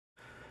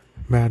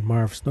Mad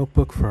Marv's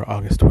Notebook for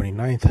August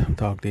 29th,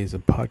 Dog Days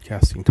of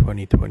Podcasting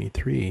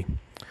 2023.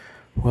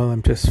 Well,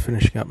 I'm just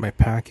finishing up my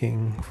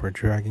packing for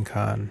Dragon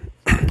Con.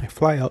 I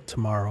fly out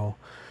tomorrow.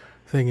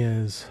 Thing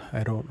is,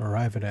 I don't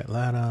arrive in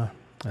Atlanta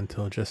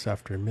until just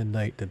after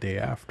midnight the day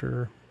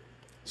after.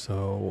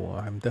 So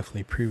I'm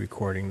definitely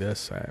pre-recording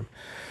this. I'm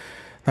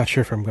not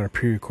sure if I'm going to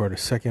pre-record a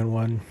second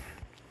one.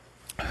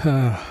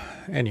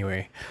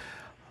 Anyway,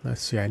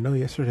 let's see. I know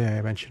yesterday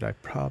I mentioned I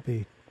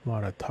probably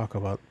want to talk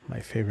about my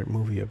favorite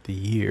movie of the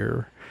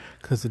year,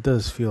 because it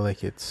does feel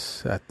like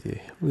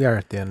we are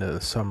at the end of the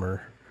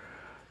summer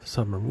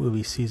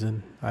movie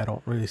season. I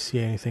don't really see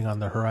anything on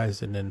the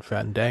horizon in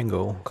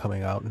Fandango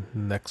coming out in the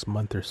next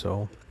month or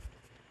so.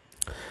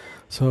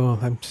 So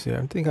I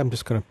think I'm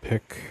just gonna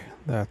pick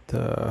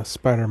that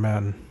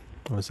Spider-Man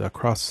was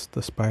Across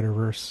the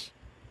Spider-Verse,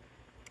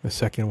 the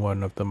second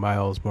one of the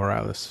Miles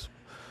Morales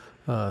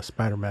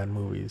Spider-Man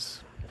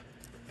movies.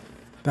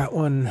 That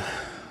one,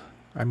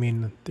 I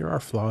mean, there are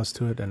flaws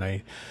to it, and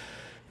I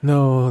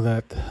know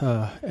that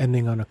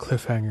ending on a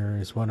cliffhanger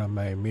is one of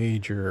my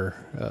major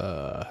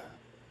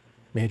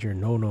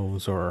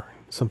no-nos, or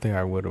something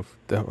I would have.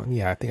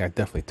 I think I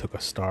definitely took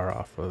a star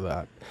off of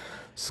that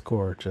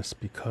score just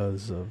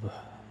because of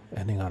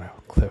ending on a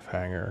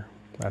cliffhanger.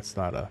 That's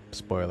not a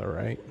spoiler,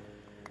 right?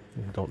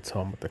 You don't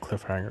tell them what the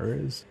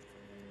cliffhanger is.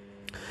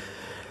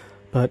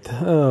 But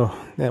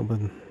that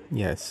one,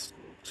 yes,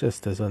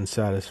 just as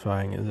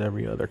unsatisfying as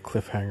every other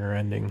cliffhanger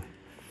ending.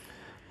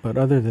 But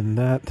other than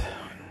that,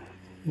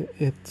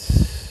 it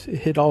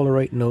hit all the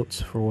right notes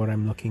for what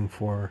I'm looking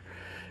for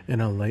in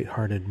a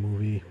lighthearted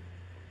movie.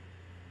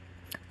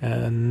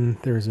 And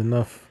there's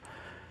enough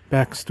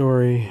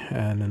backstory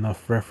and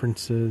enough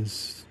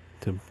references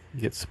to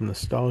get some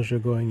nostalgia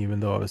going, even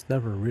though I was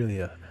never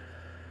really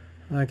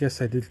I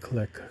guess I did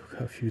collect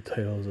a few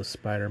titles of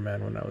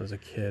Spider-Man when I was a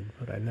kid,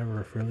 but I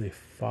never really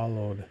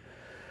followed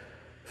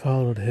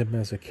him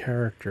as a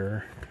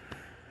character.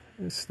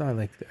 It's not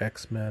like the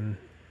X-Men,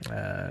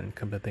 and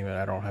come to think of it,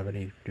 I don't have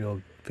any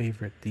real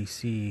favorite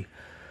DC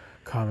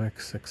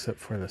comics except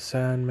for the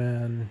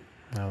Sandman,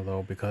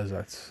 although because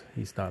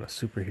he's not a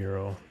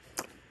superhero,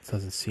 it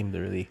doesn't seem to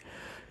really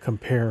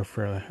compare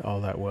for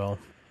all that well.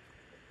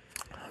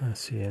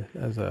 Let's see,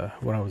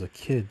 when I was a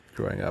kid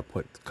growing up,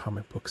 what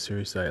comic book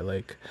series did I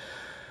like?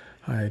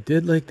 I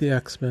did like the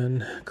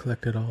X-Men,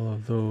 collected all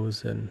of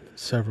those and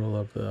several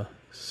of the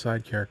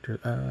side characters.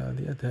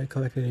 Did I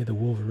collect any of the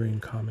Wolverine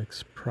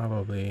comics?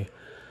 Probably.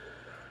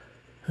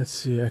 Let's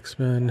see,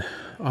 X-Men,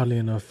 oddly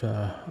enough,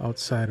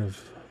 outside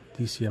of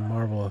DC and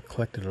Marvel, I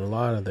collected a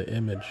lot of the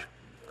Image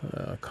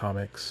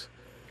comics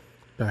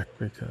back,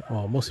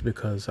 mostly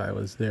because I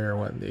was there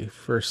when they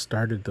first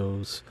started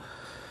those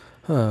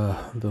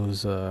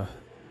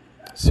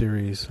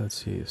series.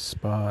 Let's see,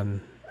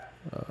 Spawn,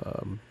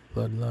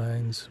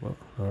 Bloodlines,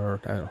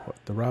 or I don't know,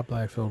 the Rob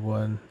Liefeld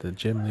one, the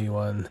Jim Lee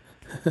one,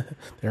 the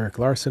Eric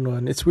Larson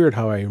one. It's weird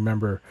how I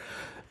remember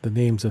the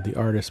names of the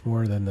artists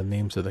more than the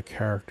names of the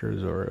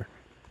characters or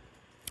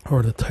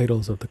the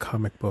titles of the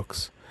comic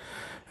books.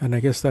 And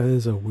I guess that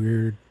is a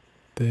weird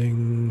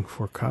thing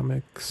for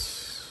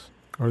comics,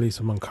 or at least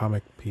among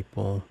comic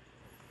people.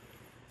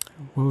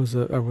 I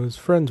was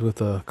friends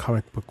with a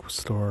comic book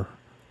store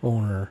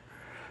owner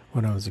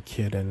when I was a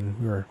kid,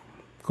 and we were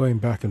going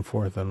back and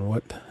forth on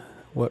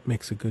what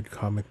makes a good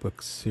comic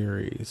book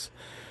series.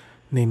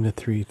 Name the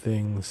three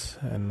things,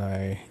 and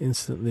I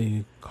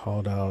instantly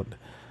called out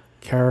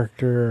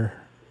character,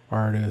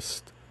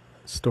 artist,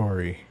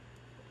 story.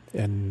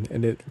 And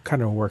it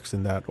kind of works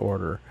in that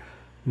order.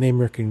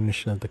 Name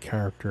recognition of the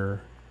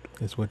character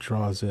is what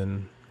draws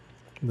in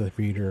the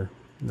reader.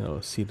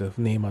 See the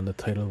name on the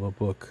title of a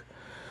book.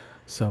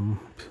 A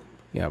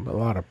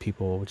lot of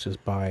people would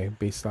just buy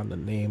based on the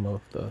name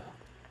of the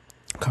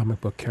comic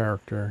book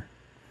character.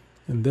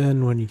 And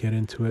then when you get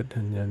into it,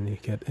 and then you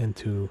get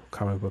into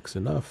comic books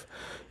enough,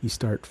 you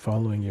start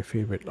following your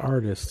favorite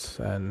artists.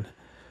 And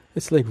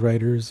it's like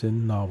writers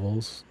in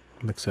novels,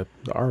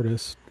 except the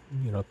artists,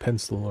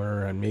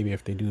 penciler, and maybe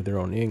if they do their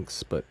own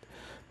inks, but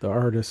the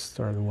artists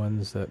are the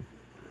ones that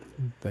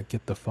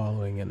get the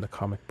following in the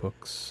comic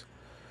books.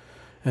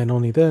 And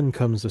only then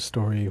comes the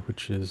story,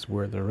 which is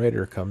where the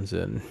writer comes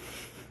in.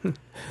 It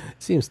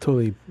seems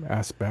totally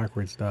ass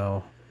backwards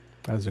now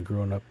as a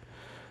grown-up,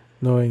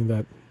 knowing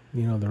that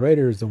the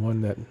writer is the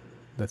one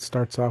that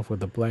starts off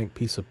with a blank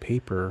piece of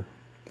paper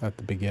at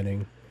the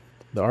beginning.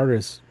 The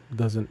artist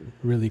doesn't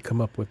really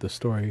come up with the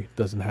story,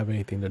 doesn't have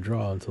anything to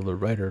draw until the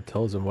writer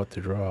tells him what to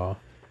draw.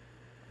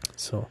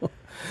 So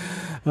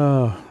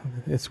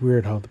it's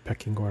weird how the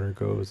pecking order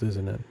goes,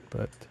 isn't it?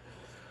 But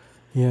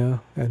yeah,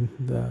 and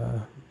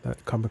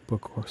that comic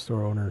book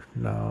store owner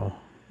now,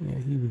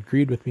 he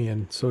agreed with me,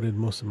 and so did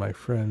most of my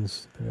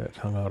friends that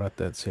hung out at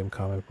that same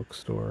comic book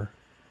store.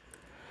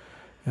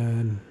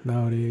 And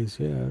nowadays,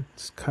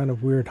 it's kind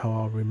of weird how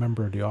I'll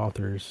remember the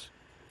authors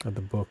of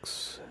the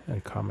books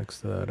and comics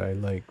that I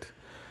liked.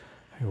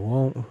 I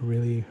won't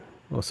really,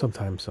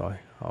 sometimes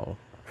I'll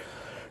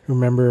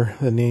remember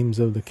the names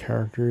of the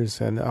characters,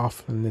 and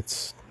often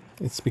it's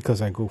It's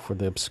because I go for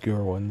the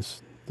obscure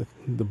ones.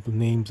 The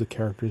names of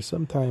characters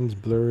sometimes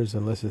blurs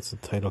unless it's the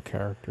title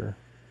character.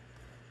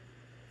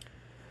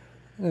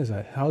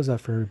 How's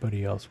that for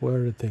everybody else? What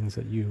are the things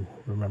that you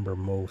remember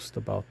most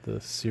about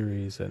the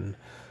series and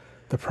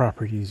the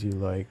properties you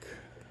like?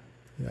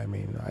 I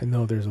mean, I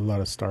know there's a lot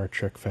of Star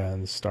Trek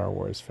fans, Star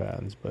Wars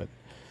fans, but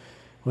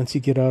once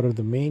you get out of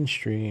the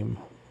mainstream,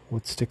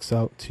 what sticks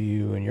out to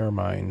you in your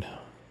mind?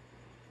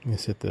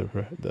 Is it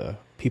the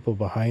people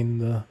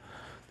behind the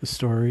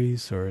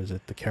stories, or is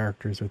it the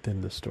characters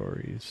within the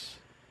stories?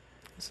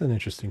 It's an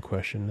interesting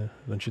question,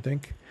 don't you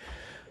think?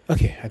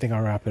 Okay, I think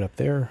I'll wrap it up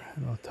there,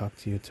 and I'll talk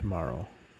to you tomorrow.